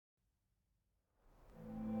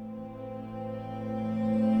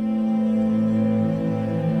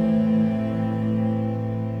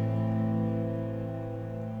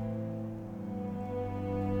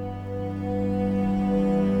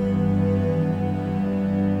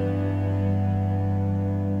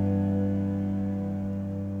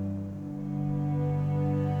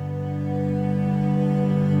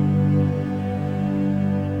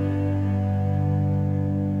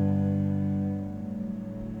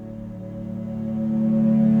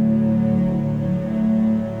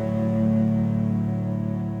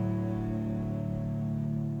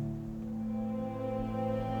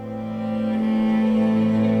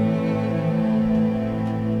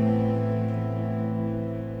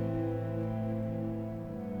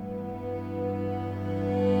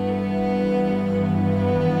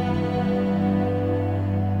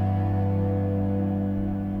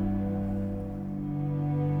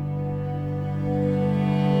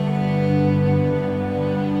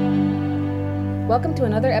Welcome to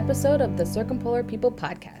another episode of the Circumpolar People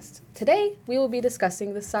podcast. Today, we will be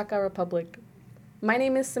discussing the Sakha Republic. My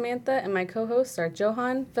name is Samantha, and my co-hosts are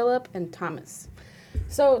Johan, Phillip, and Thomas.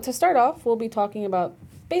 So, to start off, we'll be talking about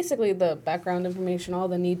basically the background information, all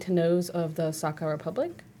the need-to-knows of the Sakha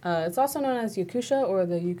Republic. It's also known as Yakutia or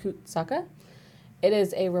the Yakut Sakha. It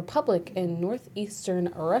is a republic in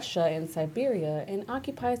northeastern Russia and Siberia and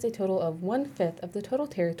occupies a total of 1/5 of the total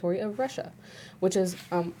territory of Russia, which is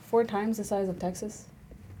 4 times the size of Texas.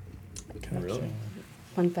 Really?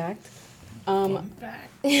 Fun fact. Fun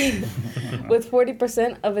fact. With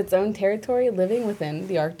 40% of its own territory living within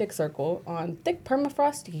the Arctic Circle on thick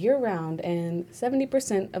permafrost year-round and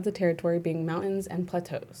 70% of the territory being mountains and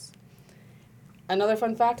plateaus. Another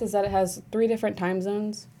fun fact is that it has 3 different time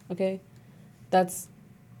zones, okay? That's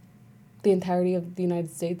the entirety of the United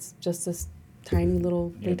States, just this tiny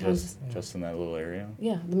little 3 times. Just in that little area?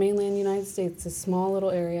 Yeah, the mainland United States, this small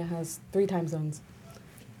little area, has 3 time zones.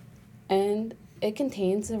 And it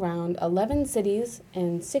contains around 11 cities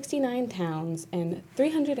and 69 towns and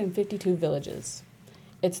 352 villages.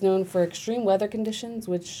 It's known for extreme weather conditions,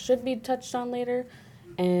 which should be touched on later,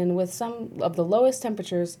 and with some of the lowest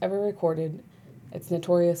temperatures ever recorded. It's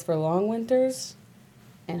notorious for long winters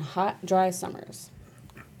and hot, dry summers.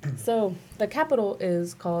 So the capital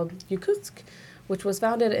is called Yakutsk, which was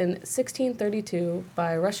founded in 1632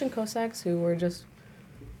 by Russian Cossacks who were just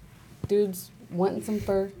dudes wanting some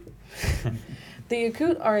fur. The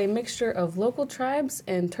Yakut are a mixture of local tribes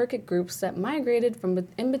and Turkic groups that migrated from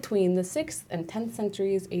in between the 6th and 10th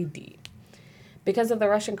centuries AD. Because of the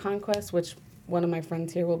Russian conquest, which one of my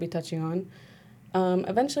friends here will be touching on,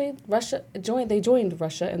 eventually, they joined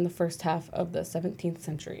Russia in the first half of the 17th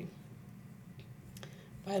century.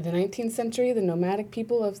 By the 19th century, the nomadic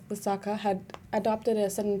people of the Sakha had adopted a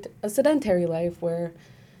sedentary life where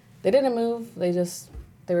they didn't move.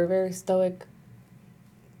 They were very stoic.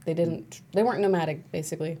 They weren't nomadic,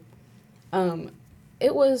 basically.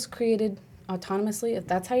 It was created autonomously, if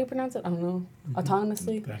that's how you pronounce it, I don't know,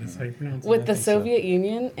 autonomously. That is how you pronounce it. With the Soviet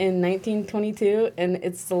Union in 1922, and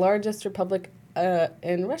it's the largest republic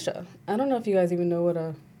in Russia. I don't know if you guys even know what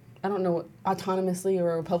autonomously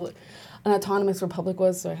or an autonomous republic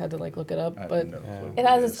was, so I had to look it up. But it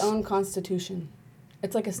has its own constitution.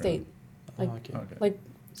 It's like a state, like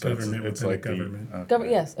government within a government.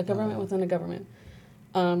 Yes, a government within a government.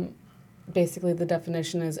 Basically, the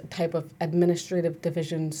definition is a type of administrative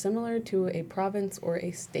division similar to a province or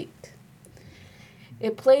a state.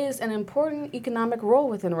 It plays an important economic role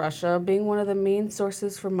within Russia, being one of the main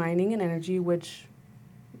sources for mining and energy, which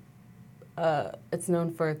it's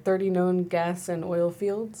known for 30 known gas and oil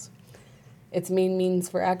fields. Its main means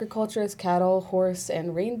for agriculture is cattle, horse,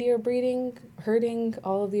 and reindeer breeding, herding,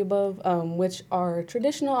 all of the above, which are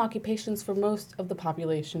traditional occupations for most of the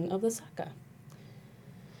population of the Sakha.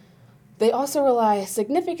 They also rely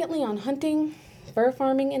significantly on hunting, fur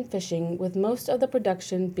farming, and fishing, with most of the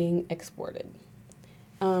production being exported.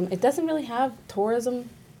 It doesn't really have tourism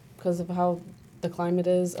because of how the climate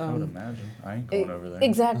is. I would imagine. I ain't going over there.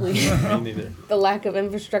 Exactly. Me neither. The lack of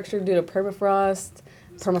infrastructure due to permafrost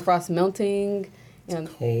melting.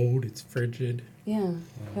 It's cold, it's frigid. Yeah.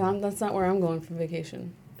 That's not where I'm going for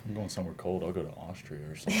vacation. If I'm going somewhere cold, I'll go to Austria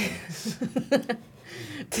or something.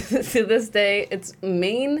 To this day, its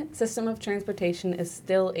main system of transportation is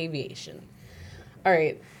still aviation. All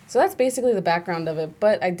right. So that's basically the background of it,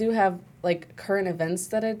 but I do have current events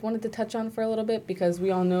that I wanted to touch on for a little bit because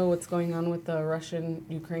we all know what's going on with the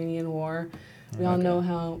Russian-Ukrainian war. We all know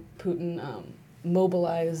how Putin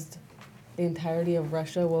mobilized the entirety of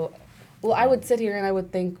Russia. Well, I would sit here and I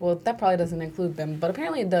would think, well, that probably doesn't include them, but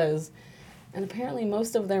apparently it does. And apparently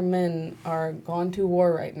most of their men are gone to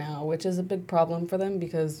war right now, which is a big problem for them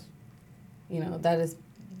because, that is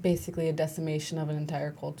basically a decimation of an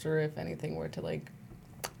entire culture if anything were to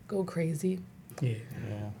go crazy. Yeah.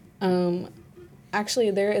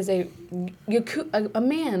 Actually, there is a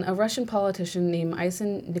Russian politician named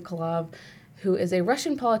Isan Nikolov, who is a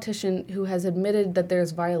Russian politician who has admitted that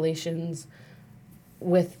there's violations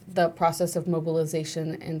with the process of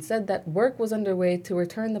mobilization and said that work was underway to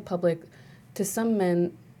return to the public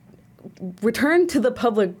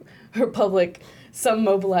republic, some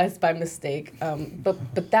mobilized by mistake. But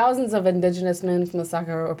thousands of indigenous men from the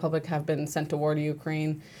Sakha Republic have been sent to war to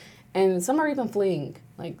Ukraine. And some are even fleeing,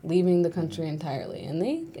 leaving the country entirely. And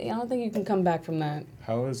I don't think you can come back from that.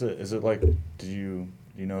 How is it? Is it do you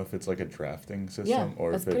know if it's a drafting system? Yeah,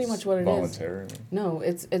 or that's if it's pretty much what it voluntary? is. No,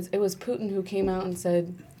 it was Putin who came out and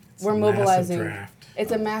said, we're a mobilizing. Massive draft.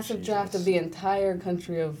 It's a massive draft of the entire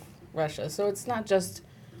country of Russia. So it's not just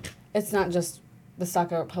the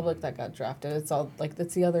Sakha Republic that got drafted. It's all like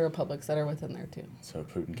it's the other republics that are within there too. So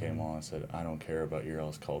Putin came along and said, "I don't care about your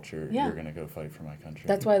all's culture. Yeah. You're gonna go fight for my country."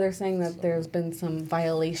 That's why they're saying that So- there's been some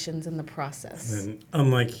violations in the process. And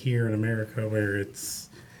unlike here in America, where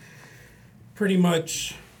it's pretty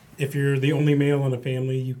much if you're the only male in a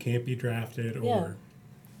family, you can't be drafted or Yeah.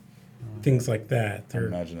 things like that. I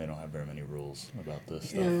imagine they don't have very many rules about this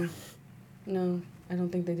stuff. Yeah. No, I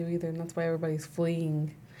don't think they do either, and that's why everybody's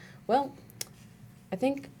fleeing. Well, I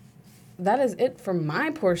think that is it for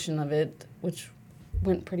my portion of it, which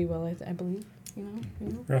went pretty well, I believe. You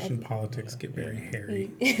know. Russian politics get very hairy.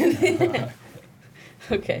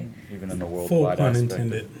 Okay. Even in the Full worldwide pun aspect.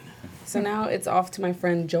 intended. So now it's off to my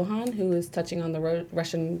friend Johan, who is touching on the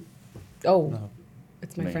Russian. Oh, No.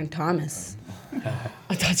 it's my Me. friend Thomas.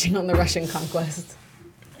 Touching on the Russian conquest.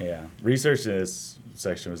 Yeah. Research in this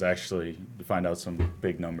section was actually to find out some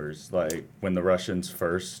big numbers. Like when the Russians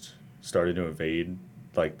first started to invade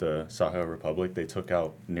like the Sakha Republic, they took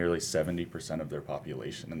out nearly 70% of their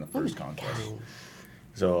population in the first conquest.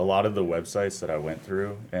 So a lot of the websites that I went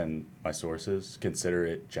through and my sources consider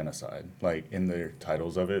it genocide. Like in their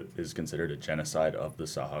titles of it is considered a genocide of the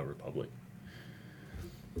Sakha Republic.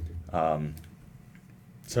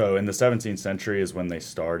 So in the 17th century is when they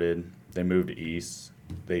started. They moved east.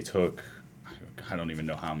 They took, I don't even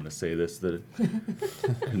know how I'm going to say this, the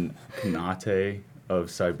Khanate of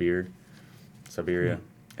Siberia,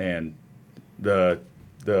 and the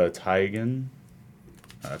Taigan,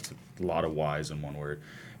 that's a lot of Y's in one word,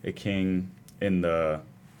 a king in the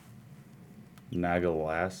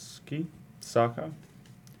Nagalasky Sakha.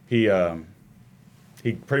 He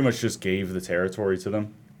pretty much just gave the territory to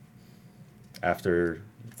them after.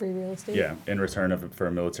 Free real estate. Yeah, in return for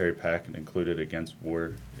a military pact, it included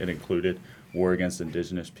war against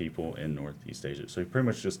indigenous people in Northeast Asia. So he pretty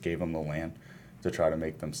much just gave them the land to try to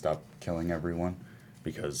make them stop killing everyone,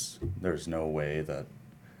 because there's no way that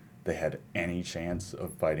they had any chance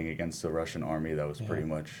of fighting against the Russian army that was pretty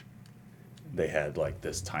much, they had like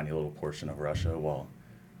this tiny little portion of Russia, while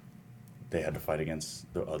they had to fight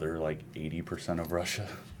against the other like 80% of Russia.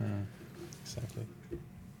 Exactly.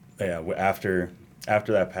 Yeah, after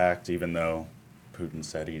that pact, even though Putin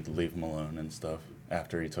said he'd leave them alone and stuff,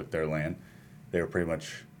 after he took their land, they were pretty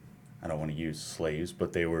much, I don't want to use slaves,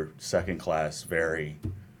 but they were second class, very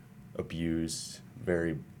abused,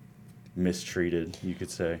 very mistreated, you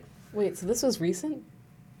could say. Wait, so this was recent?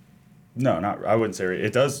 No, I wouldn't say,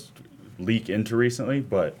 it does leak into recently,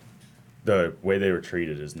 but the way they were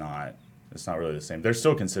treated is not, it's not really the same. They're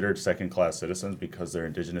still considered second class citizens because they're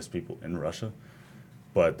indigenous people in Russia,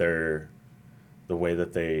 but the way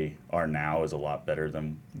that they are now is a lot better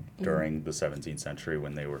than during the 17th century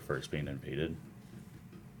when they were first being invaded.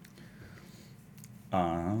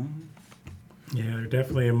 Yeah, they're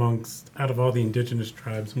definitely out of all the indigenous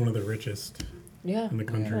tribes, one of the richest Yeah. in the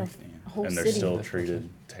country. Yeah. A whole And they're city. still treated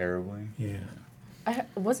terribly. Yeah.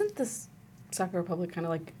 Wasn't this Sakha Republic kind of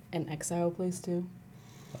like an exile place too?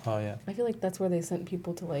 Oh, yeah. I feel like that's where they sent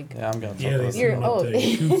people to like. Yeah, I'm going to Yeah, talk they about You're- send them oh. up to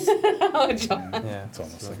Yakutsk. Oh, John. Yeah, It's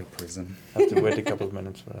almost like a prison. I have to wait a couple of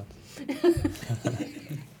minutes for that.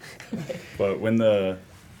 But when the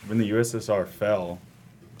USSR fell,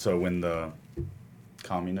 so when the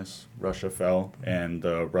communist Russia fell and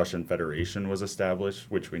the Russian Federation was established,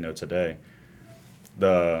 which we know today,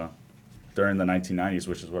 during the 1990s,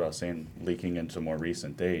 which is what I was saying, leaking into more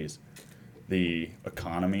recent days, the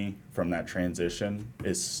economy from that transition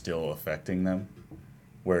is still affecting them,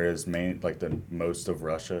 whereas most of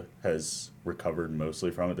Russia has recovered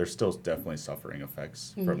mostly from it. They're still definitely suffering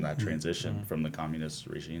effects from that transition from the communist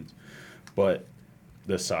regimes, but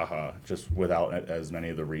the Sakha, just without as many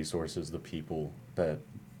of the resources, the people that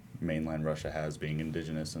mainland Russia has, being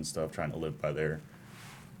indigenous and stuff, trying to live by their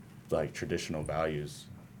like traditional values,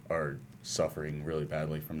 are suffering really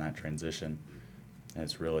badly from that transition. And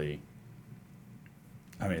it's really,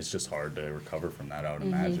 I mean, it's just hard to recover from that, I would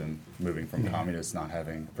imagine, moving from communists, not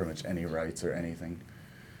having pretty much any rights or anything.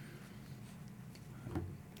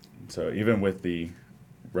 So even with the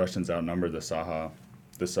Russians outnumber the Sakha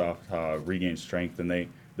regained strength, and they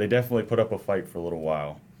definitely put up a fight for a little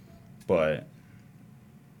while, but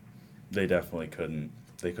they definitely couldn't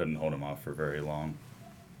hold them off for very long.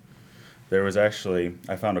 There was actually,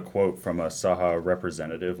 I found a quote from a Sakha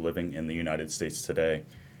representative living in the United States today.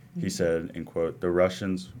 He said, in quote, "The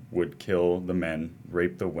Russians would kill the men,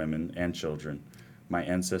 rape the women and children. My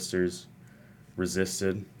ancestors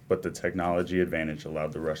resisted, but the technology advantage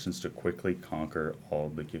allowed the Russians to quickly conquer all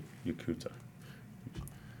the Yakuta."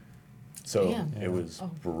 So Damn. it was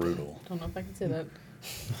brutal. Don't know if I can say that.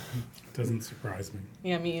 Doesn't surprise me.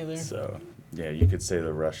 Yeah, me either. So yeah, you could say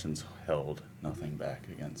the Russians held nothing back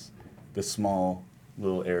against the small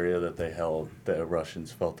little area that they held. The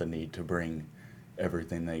Russians felt the need to bring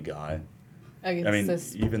everything they got. Against I mean,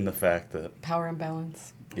 this even the fact that, power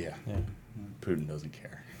imbalance. yeah, Yeah. Putin doesn't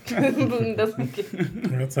care. Putin doesn't get-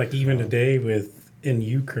 Well, it's like even today in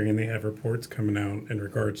Ukraine, they have reports coming out in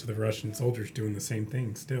regards to the Russian soldiers doing the same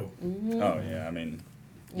thing still. Oh, yeah, I mean,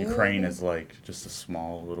 Ukraine is like just a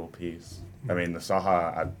small little piece. I mean, the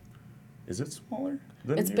Sakha, is it smaller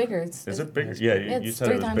than It's Ukraine? bigger. Is it bigger? Yeah, you It's said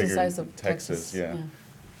three it was times the bigger size than of Texas. yeah.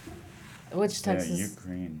 Which Texas Yeah,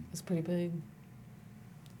 Ukraine. is pretty big.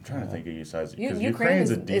 I'm trying to think of you size. U- Because Ukraine Ukraine's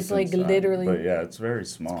a is decent like size, literally- but yeah, it's very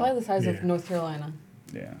small. It's probably the size Yeah. of North Carolina,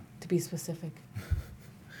 Yeah. to be specific.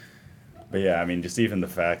 But yeah, I mean, just even the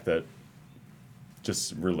fact that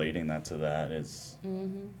just relating that to that is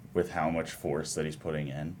with how much force that he's putting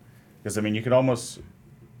in. Because, I mean, you could almost,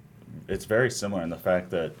 it's very similar in the fact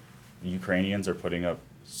that Ukrainians are putting up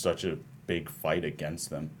such a big fight against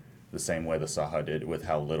them, the same way the Sakha did with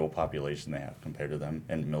how little population they have compared to them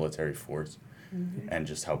and military force, and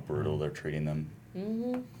just how brutal they're treating them.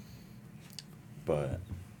 But,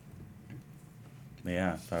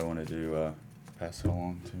 yeah, if I wanted to pass it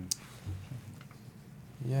along to.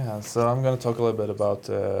 Yeah, so I'm going to talk a little bit about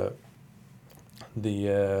the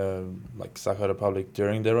like Sakha Republic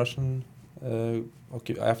during the Russian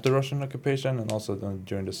after Russian occupation, and also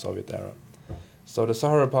during the Soviet era. So the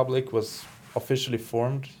Sakha Republic was officially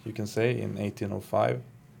formed, you can say, in 1805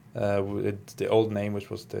 with the old name, which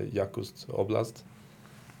was the Yakutsk Oblast.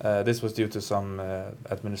 This was due to some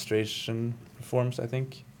administration reforms, I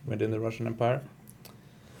think, within the Russian Empire.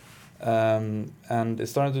 And it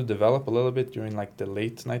started to develop a little bit during like the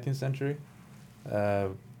late 19th century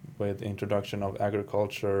with the introduction of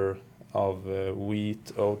agriculture of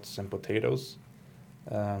wheat, oats, and potatoes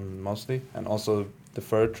mostly, and also the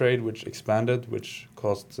fur trade, which expanded, which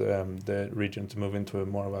caused the region to move into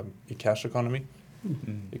more of a cash economy,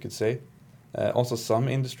 you could say. Also, some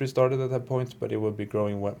industry started at that point, but it would be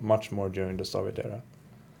growing much more during the Soviet era.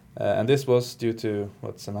 And this was due to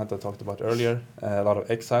what Samantha talked about earlier, a lot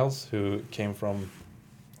of exiles who came from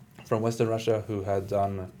Western Russia who had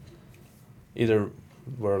done, either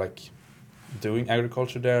were like doing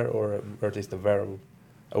agriculture there or at least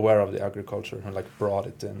aware of the agriculture and like brought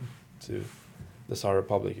it in to the Sakha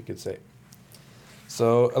Republic, you could say.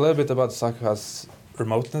 So a little bit about Sakha's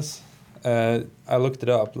remoteness. I looked it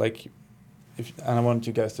up, like, and I want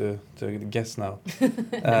you guys to guess now.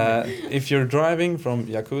 If you're driving from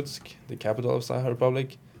Yakutsk, the capital of Sakha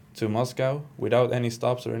Republic, to Moscow without any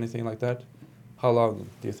stops or anything like that, how long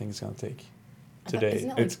do you think it's going to take today?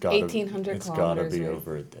 Isn't it It's like gotta, 1,800 it's gotta kilometers? be right?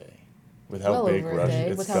 over a day. With how Well big over a Russia, day,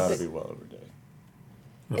 it's with how gotta big- be well over a day.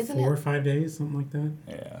 Isn't 4 or it- 5 days, something like that.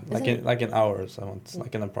 Yeah. Like in hours, I want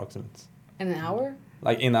like an approximate. In an hour?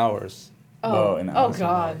 Like in hours. In Oh hours.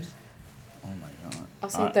 God. Oh my god. I'll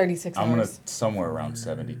say 36 I'm gonna hours. somewhere around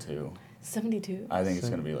 72. 72? I think it's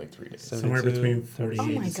gonna be like 3 days. Somewhere between 48 Oh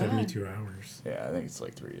my to God. 72 hours. Yeah, I think it's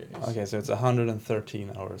like 3 days. Okay, so it's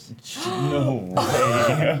 113 hours. No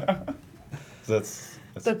way. that's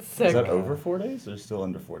That's Is sick. that over 4 days or still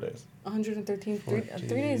under 4 days? 113. 3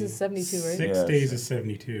 days is 72, right? 6 Yeah, days that's is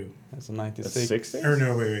 72. That's a That's 96. 6 days? Or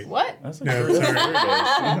no, wait. What? That's No, like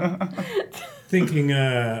sorry. 3 days. Thinking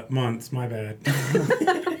months, my bad.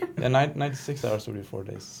 Yeah, 96 hours would be 4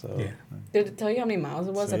 days. So Yeah. Did it tell you how many miles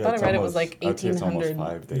it was? So, I yeah, thought I it's read it was almost- like I'd say it's almost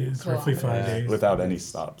 1,800. 5 Yeah, days it's roughly 5 Yeah. days. without any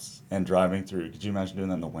stops and driving through. Could you imagine doing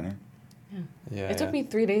that in the winter? yeah. It took me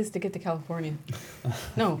 3 days to get to California.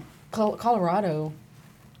 No, Colorado.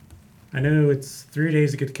 I know it's 3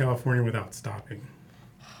 days to get to California without stopping.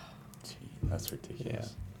 Gee, that's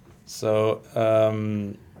ridiculous. So,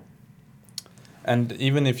 and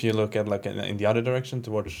even if you look at like in the other direction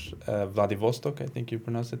towards Vladivostok, I think you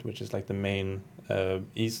pronounce it, which is like the main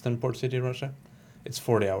eastern port city in Russia, it's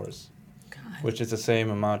 40 hours, God. which is the same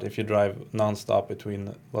amount if you drive nonstop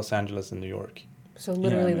between Los Angeles and New York. So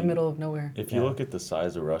literally I the mean, middle of nowhere. If you Yeah. look at the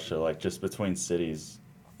size of Russia, like just between cities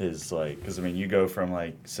is like, because I mean, you go from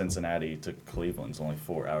like Cincinnati to Cleveland's only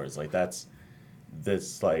 4 hours. Like that's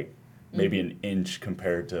like maybe an inch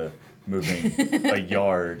compared to moving a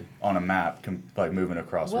yard on a map, like moving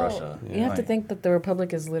across Well, Russia. you have to Like, think that the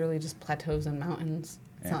Republic is literally just plateaus and mountains.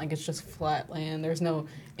 It's Yeah. not like it's just flat land. There's no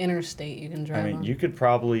interstate you can drive I mean, on. you could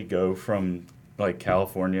probably go from like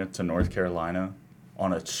California to North Carolina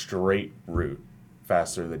on a straight route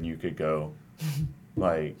faster than you could go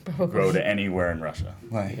like go to anywhere in Russia.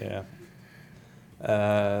 Like Yeah.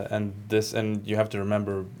 And you have to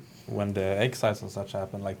remember when the exiles and such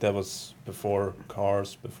happened, like that was before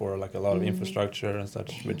cars, before like a lot of infrastructure and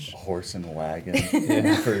such, which Horse and wagon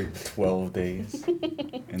Yeah. for 12 days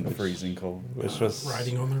in the freezing cold. which was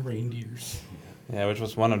Riding on their reindeers. Yeah, which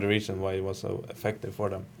was one of the reasons why it was so effective for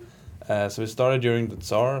them. So it started during the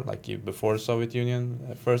Tsar, before the Soviet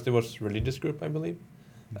Union. First it was religious group, I believe.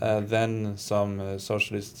 Then some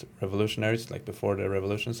socialist revolutionaries, like before the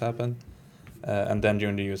revolutions happened. And then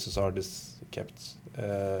during the USSR, this kept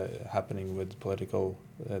happening with political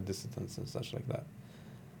dissidents and such like that.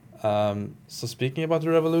 So speaking about the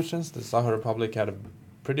revolutions, the Sakha Republic had a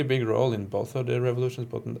pretty big role in both of the revolutions,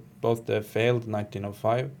 both the failed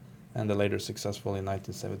 1905 and the later successful in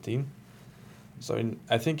 1917. So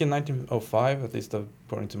I think in 1905, at least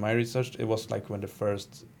according to my research, it was like when the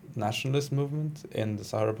first nationalist movement in the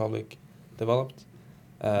Sakha Republic developed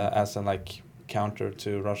as a like counter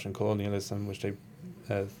to Russian colonialism, which they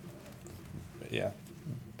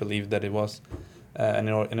believed that it was, and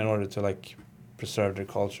in order to like preserve their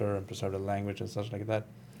culture and preserve the language and such like that.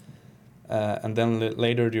 And then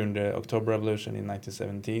later during the October Revolution in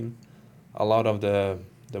 1917, a lot of the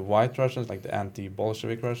white Russians, like the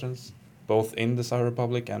anti-Bolshevik Russians, both in the Sakha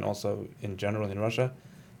Republic and also in general in Russia,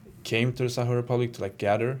 came to the Sakha Republic to like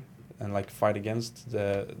gather and like fight against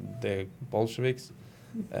the Bolsheviks.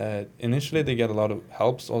 Initially, they get a lot of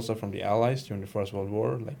helps also from the Allies during the First World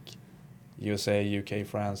War, like USA, UK,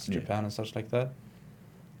 France, Japan, and such like that.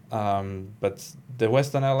 But the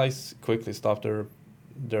Western Allies quickly stopped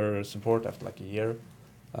their support after like a year,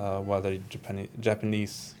 while the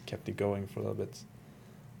Japanese kept it going for a little bit.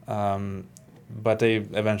 But they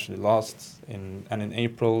eventually lost. In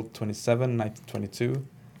April 27,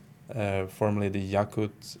 1922, formerly the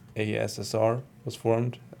Yakut ASSR was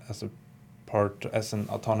formed as an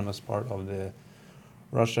autonomous part of the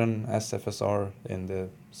Russian SFSR in the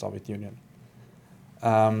Soviet Union.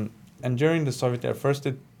 And during the Soviet era, first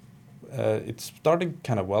it started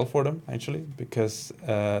kind of well for them actually, because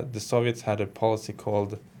the Soviets had a policy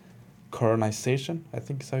called koronization, I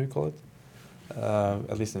think is how you call it,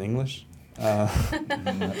 at least in English.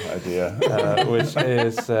 Idea. Which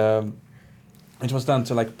is it was done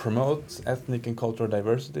to like promote ethnic and cultural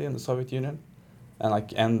diversity in the Soviet Union, and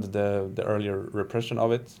like end the earlier repression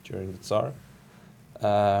of it during the Tsar,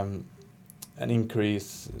 and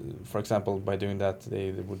increase, for example, by doing that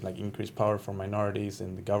they would like increase power for minorities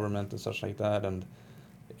in the government and such like that, and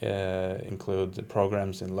include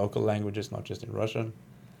programs in local languages, not just in Russian,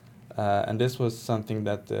 and this was something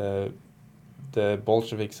that the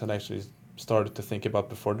Bolsheviks had actually started to think about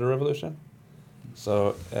before the revolution.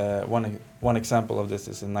 So one example of this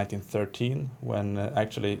is in 1913, when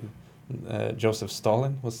actually Joseph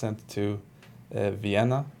Stalin was sent to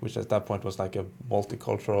Vienna, which at that point was like a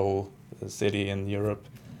multicultural city in Europe,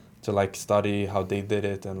 to like study how they did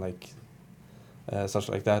it and like such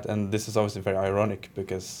like that. And this is obviously very ironic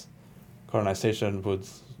because colonization would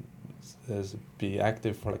be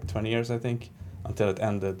active for like 20 years, I think, until it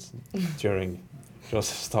ended during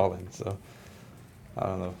Joseph Stalin. So I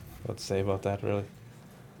don't know what to say about that, really.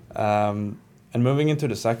 And moving into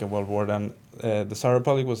the Second World War, then the Sakha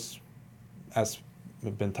Republic was, as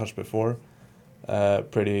we've been touched before,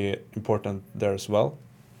 pretty important there as well.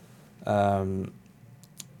 And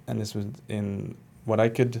this was in what I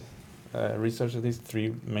could research at least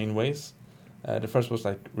three main ways. The first was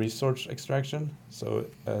like resource extraction. So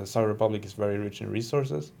Sakha Republic is very rich in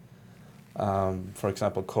resources. For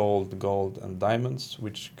example, coal, gold, and diamonds,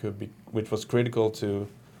 which was critical to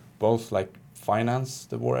both like finance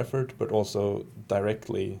the war effort, but also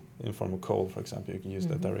directly in form of coal. For example, you can use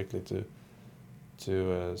that directly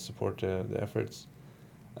to support the efforts.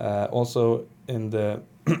 Also, in the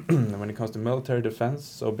when it comes to military defense,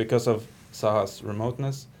 so because of Sakha's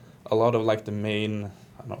remoteness, a lot of like the main,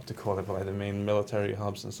 I don't know what to call it, but like the main military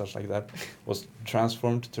hubs and such like that was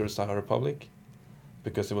transformed to the Sakha Republic,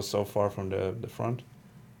 because it was so far from the front,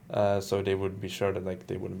 so they would be sure that like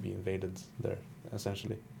they wouldn't be invaded there,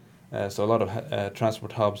 essentially. So a lot of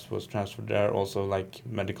transport hubs was transferred there. Also, like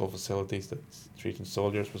medical facilities that treating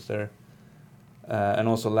soldiers was there, and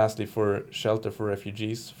also lastly, for shelter for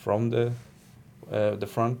refugees from the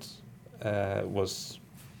front was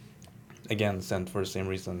again sent for the same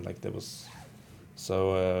reason. Like there was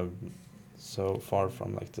so far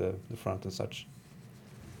from like the front and such.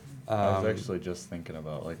 I was actually just thinking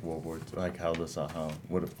about like World War II, like how the Sakha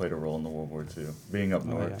would have played a role in the World War II, being up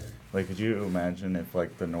north. Yeah. Like, could you imagine if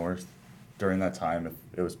like the North, during that time, if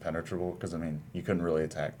it was penetrable? Because I mean, you couldn't really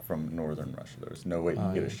attack from northern Russia. There was no way you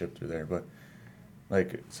could get a ship through there. But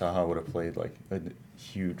like Sakha would have played like a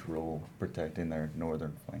huge role protecting their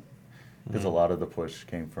northern flank, because a lot of the push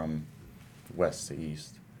came from west to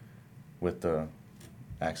east, with the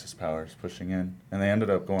Axis powers pushing in, and they ended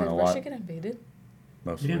up going Did a Russia lot. get invaded?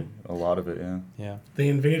 Mostly, Yeah. a lot of it, yeah. Yeah. They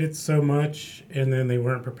invaded so much, and then they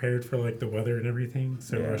weren't prepared for like the weather and everything.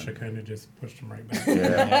 So Yeah. Russia kind of just pushed them right back.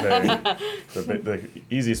 Yeah, the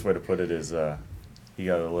easiest way to put it is he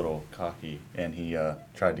got a little cocky and he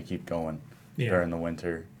tried to keep going during the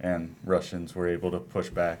winter, and Russians were able to push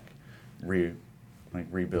back,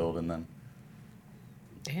 rebuild, and then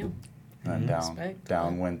Damn. Respect.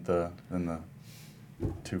 down went the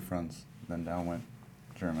two fronts, then down went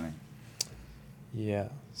Germany. Yeah.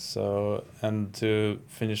 So, and to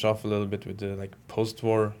finish off a little bit with the like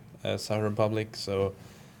post-war Sakha Republic. So,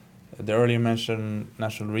 the earlier mentioned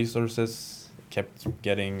natural resources kept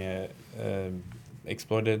getting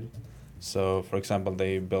exploited. So, for example,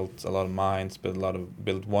 they built a lot of mines,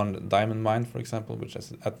 built one diamond mine, for example, which at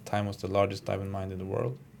the time was the largest diamond mine in the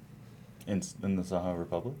world. In the Sakha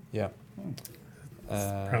Republic? Yeah.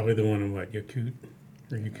 Probably the one in what, Yakut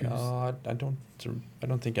or Yakutsk? No, I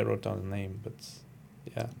don't think I wrote down the name, but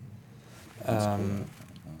yeah. That's cool.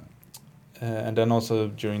 And then also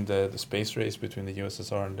during the space race between the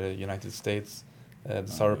USSR and the United States, the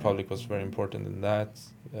Sakha Republic was very important in that.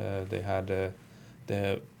 They had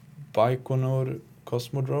the Baikonur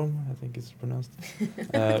Cosmodrome, I think it's pronounced,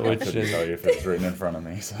 I couldn't tell you if it's written in front of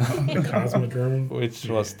me. So. The Cosmodrome. which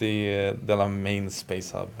was the main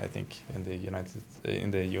space hub, I think, in the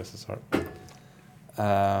USSR.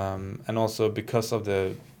 And also because of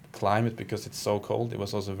the climate, because it's so cold, it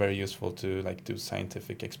was also very useful to like do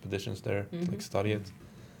scientific expeditions there, to like study it.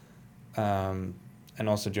 And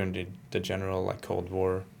also during the general like Cold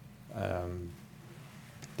War,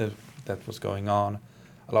 that was going on,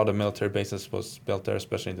 a lot of military bases was built there,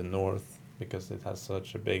 especially in the north, because it has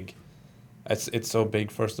such a big. It's so big,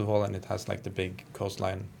 first of all, and it has like the big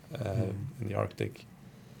coastline in the Arctic.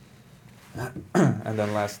 And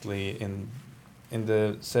then lastly, in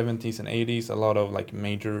the 70s and 80s, a lot of like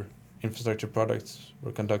major infrastructure projects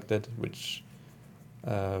were conducted, which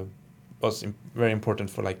was very important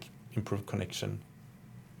for like improved connection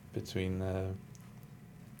between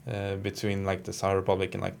like the Sakha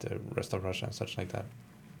Republic and like the rest of Russia and such like that.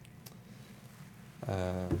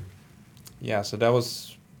 So that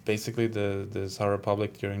was basically the Sakha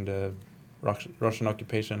Republic during the Russian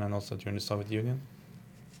occupation and also during the Soviet Union.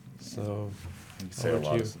 So You can say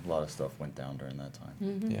a lot of stuff went down during that time.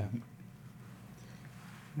 Mm-hmm. yeah.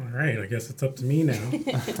 All right, I guess it's up to me now.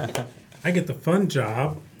 I get the fun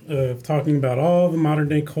job of talking about all the modern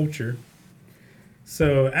day culture.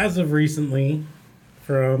 So, as of recently,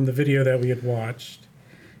 from the video that we had watched,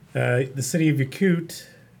 the city of Yakut,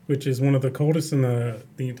 which is one of the coldest in the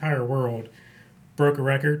entire world, broke a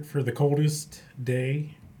record for the coldest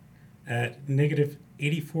day at negative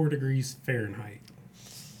 84 degrees Fahrenheit.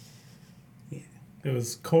 Yeah, it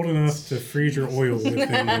was cold enough to freeze your oil within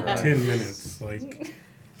 10 minutes. Like,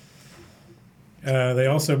 they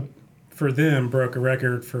also, for them, broke a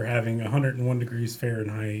record for having 101 degrees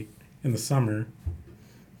Fahrenheit in the summer,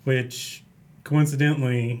 which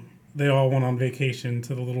coincidentally, they all went on vacation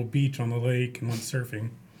to the little beach on the lake and went surfing.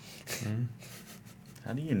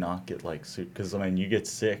 How do you not get like soup? Because I mean, you get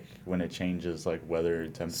sick when it changes like weather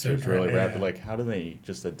temperatures Super, really yeah. rapid. Like, how do they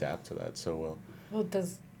just adapt to that so well? Well,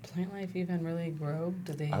 does plant life even really grow?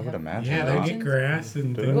 Do they? I would have imagine. Yeah, they not. get grass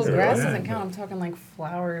and Well, things Well, like grass that. doesn't count. I'm talking like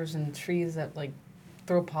flowers and trees that like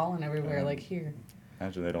throw pollen everywhere, Yeah. like here.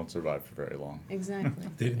 Imagine they don't survive for very long. Exactly.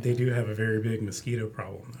 They do have a very big mosquito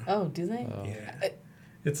problem, though. Oh, do they? Oh. Yeah.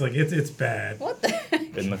 It's like, it's bad. What the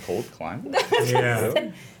heck? In the cold climate?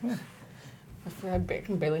 Yeah. I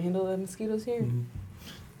can barely handle the mosquitoes here. Mhm.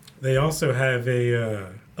 They also have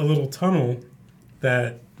a little tunnel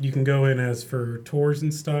that you can go in as for tours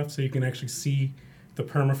and stuff, so you can actually see the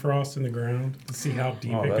permafrost in the ground to see how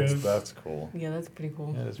deep Oh, it goes. that's cool. Yeah, that's pretty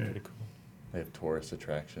cool. Yeah, that's Yeah. pretty cool. They have tourist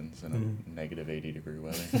attractions in a negative 80-degree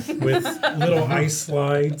weather. With little ice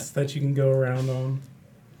slides that you can go around on.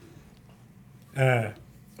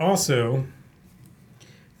 Also,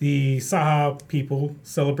 the Sakha people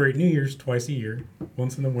celebrate New Year's twice a year,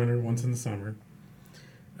 once in the winter, once in the summer.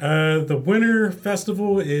 The winter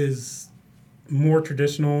festival is more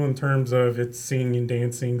traditional in terms of its singing and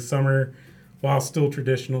dancing. Summer, while still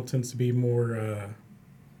traditional, tends to be more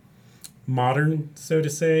modern, so to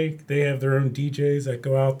say. They have their own DJs that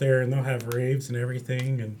go out there and they'll have raves and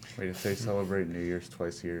everything. And Wait, if they celebrate New Year's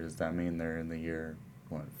twice a year, does that mean they're in the year,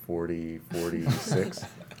 40, 46?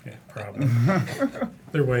 yeah, probably.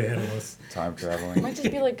 They're way ahead of us. Time It traveling? might just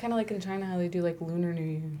be like kind of like in China how they do like Lunar New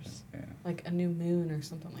Year's, Yeah. like a new moon or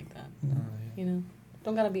something like that. Yeah. You know,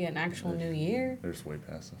 don't gotta be an actual new year. They're just way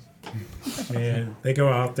past us. Man, they go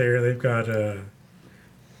out there. They've got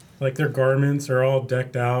Like their garments are all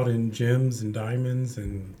decked out in gems and diamonds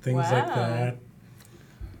and things like Wow. that.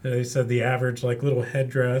 They said the average like little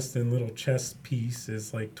headdress and little chest piece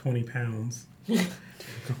is like 20 pounds.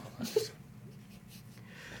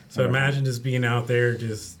 So imagine just being out there,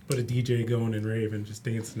 just put a DJ going and raving, just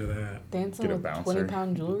dancing to that Dancing Get a with bouncer.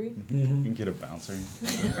 20-pound jewelry? You can get a bouncer.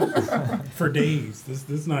 for days. This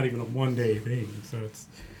is not even a 1-day thing. So it's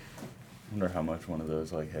I wonder how much one of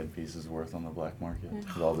those like headpieces is worth on the black market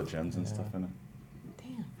with all the gems and stuff in it.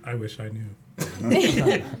 Damn. I wish I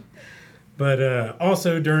knew. But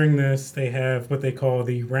also during this, they have what they call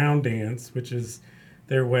the round dance, which is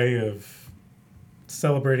their way of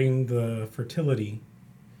celebrating the fertility,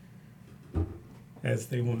 as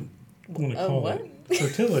they want to call what? it.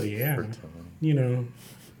 Fertility, yeah. Fertility. You know,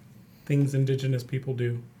 things indigenous people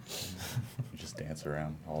do. You just dance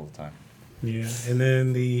around all the time. Yeah, and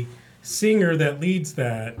then the singer that leads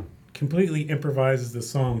that completely improvises the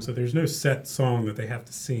song, so there's no set song that they have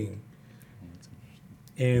to sing.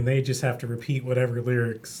 And they just have to repeat whatever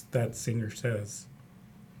lyrics that singer says.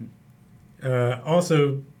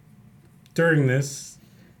 Also, during this,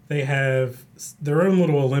 they have their own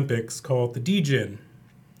little Olympics called the D-Gen.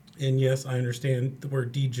 And yes, I understand the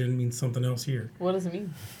word D-Gen means something else here. What does it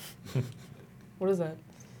mean? What is that?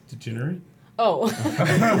 Degenerate? Oh.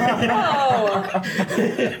 Oh.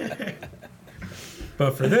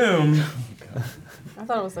 But for them, I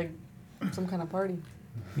thought it was like some kind of party.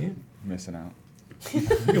 yeah, Missing out. you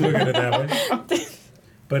can look at it that way.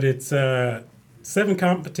 But it's 7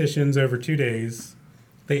 competitions over 2 days.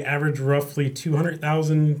 They average roughly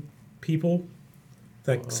 200,000 people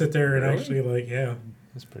that sit there and really? actually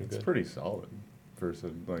That's pretty good. It's pretty solid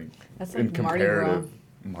versus like That's in like Mardi Gras. comparative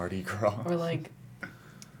Mardi Gras. Or like,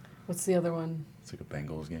 what's the other one? It's like a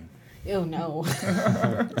Bengals game. Oh no.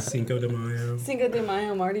 Cinco de Mayo. Cinco de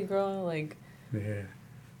Mayo, Mardi Gras, like Yeah.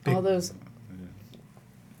 all those,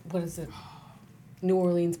 what is it? New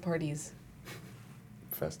Orleans parties.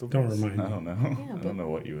 Festivals? Don't remind me. I don't know. Yeah, I but- don't know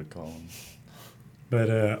what you would call them.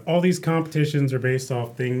 But all these competitions are based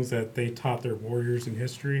off things that they taught their warriors in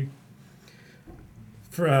history.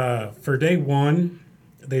 For day 1,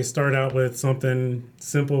 they start out with something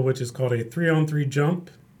simple, which is called a 3-on-3 jump,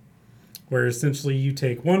 where essentially you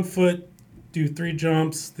take 1 foot, do 3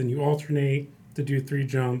 jumps, then you alternate to do 3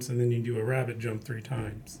 jumps, and then you do a rabbit jump 3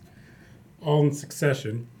 times, all in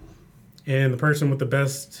succession. And the person with the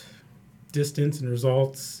best distance and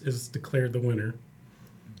results is declared the winner.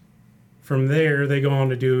 From there, they go on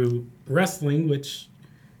to do wrestling, which,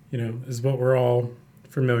 is what we're all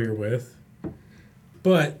familiar with.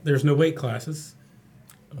 But there's no weight classes.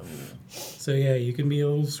 So, yeah, you can be a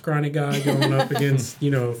little scrawny guy going up against, a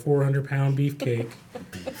 400-pound beefcake.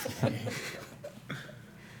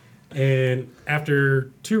 And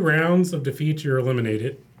after 2 rounds of defeat, you're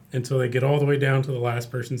eliminated until they get all the way down to the last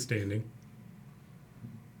person standing.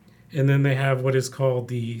 And then they have what is called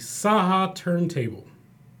the Saha turntable,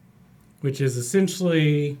 which is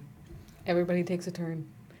essentially... Everybody takes a turn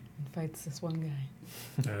and fights this one guy.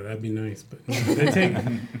 that'd be nice, but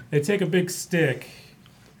they take a big stick,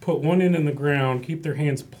 put one end in the ground, keep their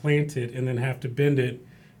hands planted, and then have to bend it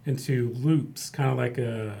into loops, kind of like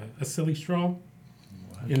a silly straw.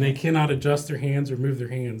 What? And they cannot adjust their hands or move their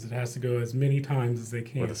hands. It has to go as many times as they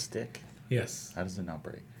can. With a stick? Yes. How does it not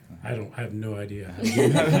break? I have no idea.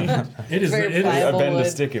 Very I pliable bend a wood.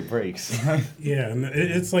 stick, it breaks. Yeah, and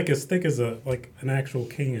it's like as thick as an actual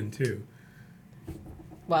can too.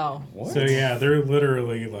 Wow. What? So yeah, they're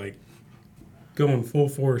literally like going full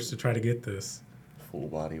force to try to get this. Full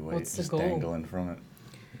body weight What's the just goal? dangling from it.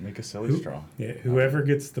 Make a silly straw. Yeah, whoever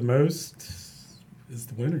gets the most is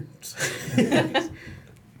the winner.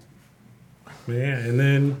 Yeah, and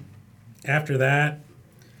then after that,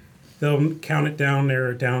 they'll count it down,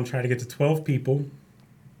 narrow it down, try to get to 12 people.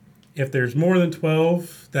 If there's more than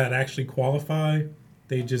 12 that actually qualify,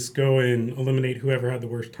 they just go and eliminate whoever had the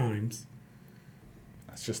worst times.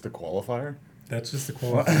 That's just the qualifier? That's just the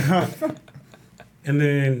qualifier. And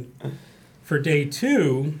then for day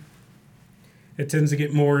 2, it tends to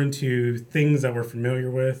get more into things that we're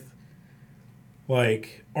familiar with,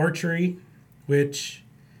 like archery, which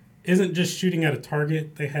isn't just shooting at a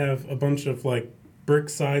target. They have a bunch of like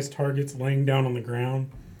brick-sized targets laying down on the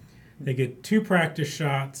ground. They get 2 practice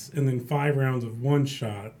shots and then 5 rounds of 1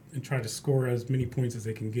 shot and try to score as many points as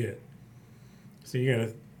they can get. So you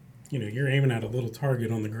gotta, you're aiming at a little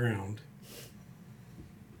target on the ground.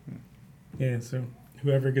 Yeah, so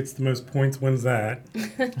whoever gets the most points wins that. They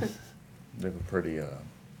have a pretty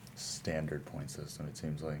standard point system, it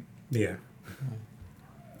seems like. Yeah.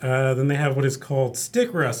 Then they have what is called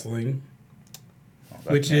stick wrestling, Oh,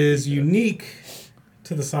 that which can't is be good. unique to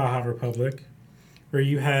to the Sakha Republic, where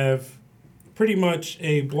you have pretty much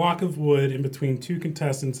a block of wood in between two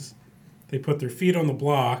contestants. They put their feet on the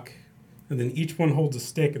block, and then each one holds a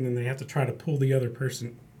stick, and then they have to try to pull the other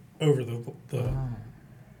person over the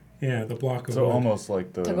block of So wood. almost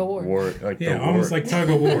like the Tug of war. Almost like tug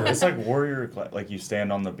of war. It's like warrior, like you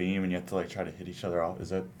stand on the beam and you have to like try to hit each other off. Is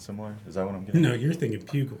that similar? Is that what I'm getting? No, at? you're thinking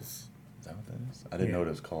pugils. Is that what that is? I didn't Yeah. know what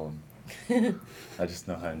it was called. I just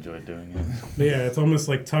know I enjoyed doing it. But yeah, it's almost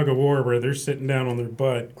like tug of war, where they're sitting down on their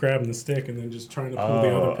butt, grabbing the stick, and then just trying to pull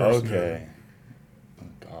the other person over. Okay. Oh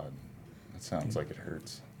God, that sounds like it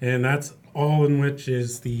hurts. And that's all in which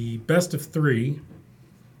is the best of 3.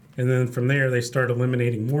 And then from there, they start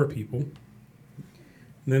eliminating more people.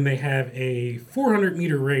 And then they have a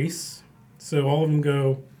 400-meter race. So all of them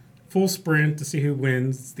go full sprint to see who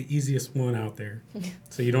wins. It's the easiest one out there.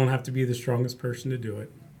 So you don't have to be the strongest person to do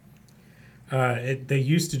it. They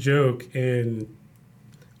used to joke, and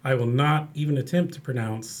I will not even attempt to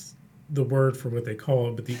pronounce the word for what they call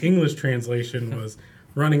it, but the English translation was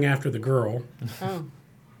running after the girl. Oh.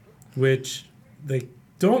 Which they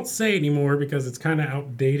don't say anymore because it's kind of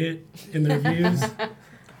outdated in their views.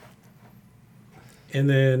 And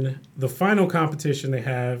then the final competition they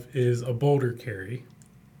have is a boulder carry.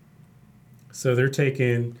 So they're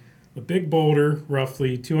taking a big boulder,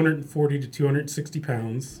 roughly 240 to 260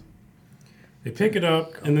 pounds. They pick it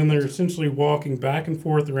up, and then they're essentially walking back and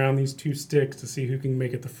forth around these 2 sticks to see who can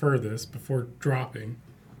make it the furthest before dropping.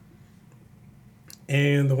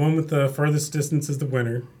 And the one with the farthest distance is the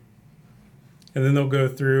winner. And then they'll go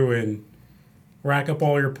through and rack up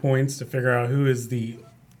all your points to figure out who is the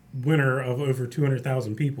winner of over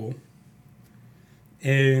 200,000 people.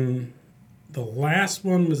 And the last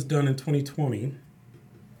one was done in 2020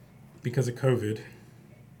 because of COVID.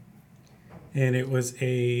 And it was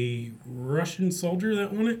a Russian soldier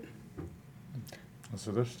that won it.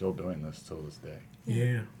 So they're still doing this till this day.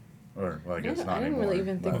 Yeah. Or, well, I guess I not didn't anymore. really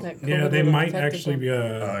even think but- that. Yeah, COVID they would might affect actually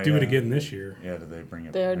people. do it yeah. again this year. Yeah, did they bring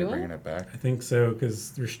it? They are they're doing bringing it? it back. I think so,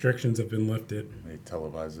 because restrictions have been lifted. They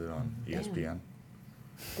televise it on Damn. ESPN.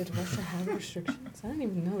 Did Russia have restrictions? I didn't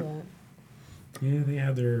even know that. Yeah, they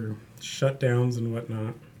had their shutdowns and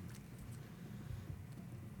whatnot.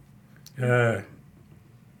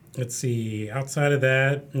 Let's see. Outside of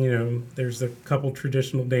that, there's a couple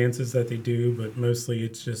traditional dances that they do, but mostly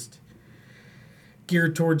it's just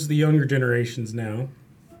geared towards the younger generations now.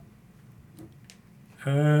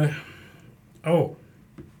 To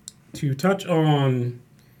touch on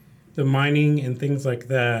the mining and things like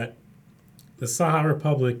that, the Sakha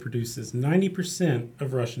Republic produces 90%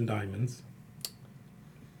 of Russian diamonds,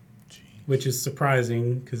 which is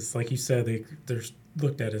surprising because, like you said, they're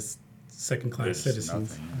looked at as second-class There's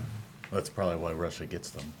citizens. nothing, yeah. That's probably why Russia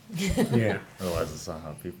gets them. Yeah. Otherwise, it's not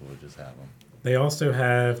how people would just have them. They also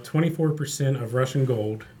have 24% of Russian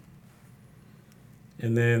gold.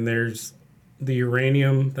 And then there's the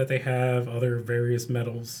uranium that they have, other various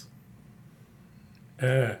metals.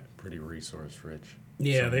 Pretty resource rich.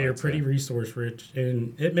 Yeah, some they are might pretty say. resource rich.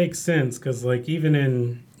 And it makes sense because, like, even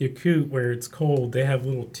in Yakut, where it's cold, they have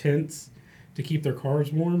little tents to keep their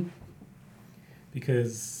cars warm.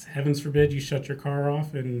 Because, heavens forbid, you shut your car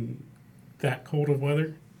off in that cold of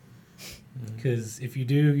weather. Because if you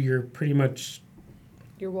do, you're pretty much...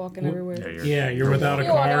 You're walking everywhere. you're without a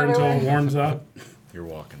You're walking car until it everywhere. warms up. You're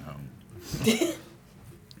walking home.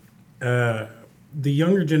 The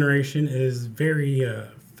younger generation is very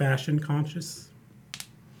fashion conscious.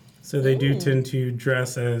 So they do tend to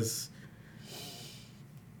dress as,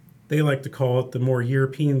 they like to call it, the more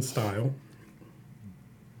European style.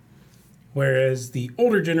 Whereas the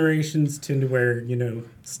older generations tend to wear,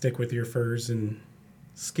 stick with your furs and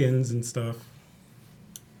skins and stuff.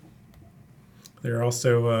 They're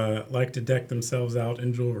also like to deck themselves out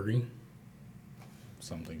in jewelry.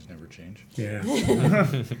 Some things never change. Yeah.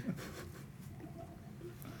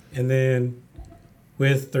 And then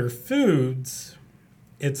with their foods,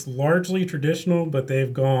 it's largely traditional, but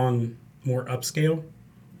they've gone more upscale.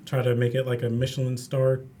 Try to make it like a Michelin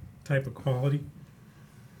star type of quality.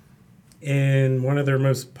 And one of their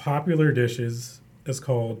most popular dishes is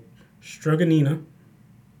called stroganina.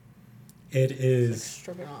 It is,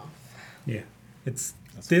 Stroganoff. yeah, it's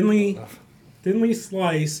That's thinly good stuff. thinly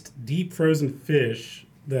sliced, deep frozen fish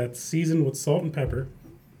that's seasoned with salt and pepper.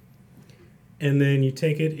 And then you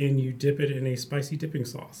take it and you dip it in a spicy dipping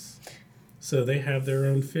sauce. So they have their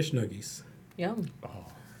own fish nuggies. Yum. Oh,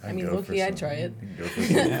 I mean, go low-key, for I'd try it. Go for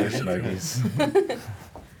some fish nuggies.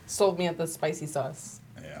 Sold me at the spicy sauce.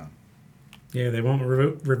 Yeah. Yeah, they won't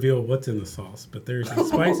reveal what's in the sauce, but there's a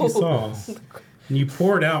spicy sauce. And you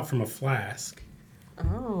pour it out from a flask.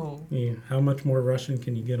 Oh, Yeah, how much more Russian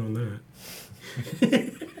can you get on that?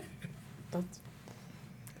 that's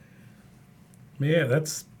Yeah,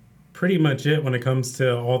 that's pretty much it when it comes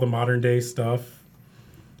to all the modern day stuff.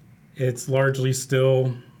 It's largely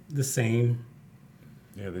still the same.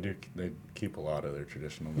 Yeah, they do. They keep a lot of their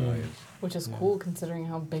traditional Yeah. values. which is Yeah. cool considering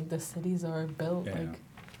how big the cities are built. Yeah. Like,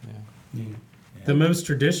 Yeah. The most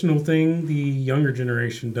traditional thing the younger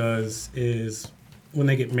generation does is when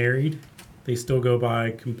they get married, they still go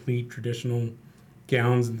by complete traditional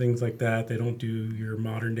gowns and things like that. They don't do your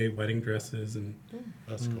modern day wedding dresses and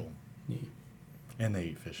That's Mm. cool. Yeah. And they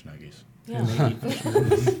eat fish nuggies. yeah. and they eat fish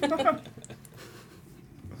nuggies.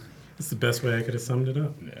 That's the best way I could have summed it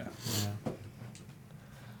up. Yeah. Yeah.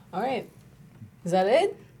 All right. Is that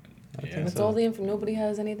it? I Yeah. think That's so. all the info. Nobody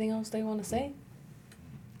has anything else they want to say?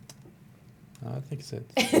 I think it's it.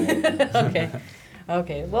 Okay.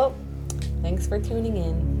 Okay. Well, thanks for tuning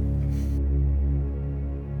in.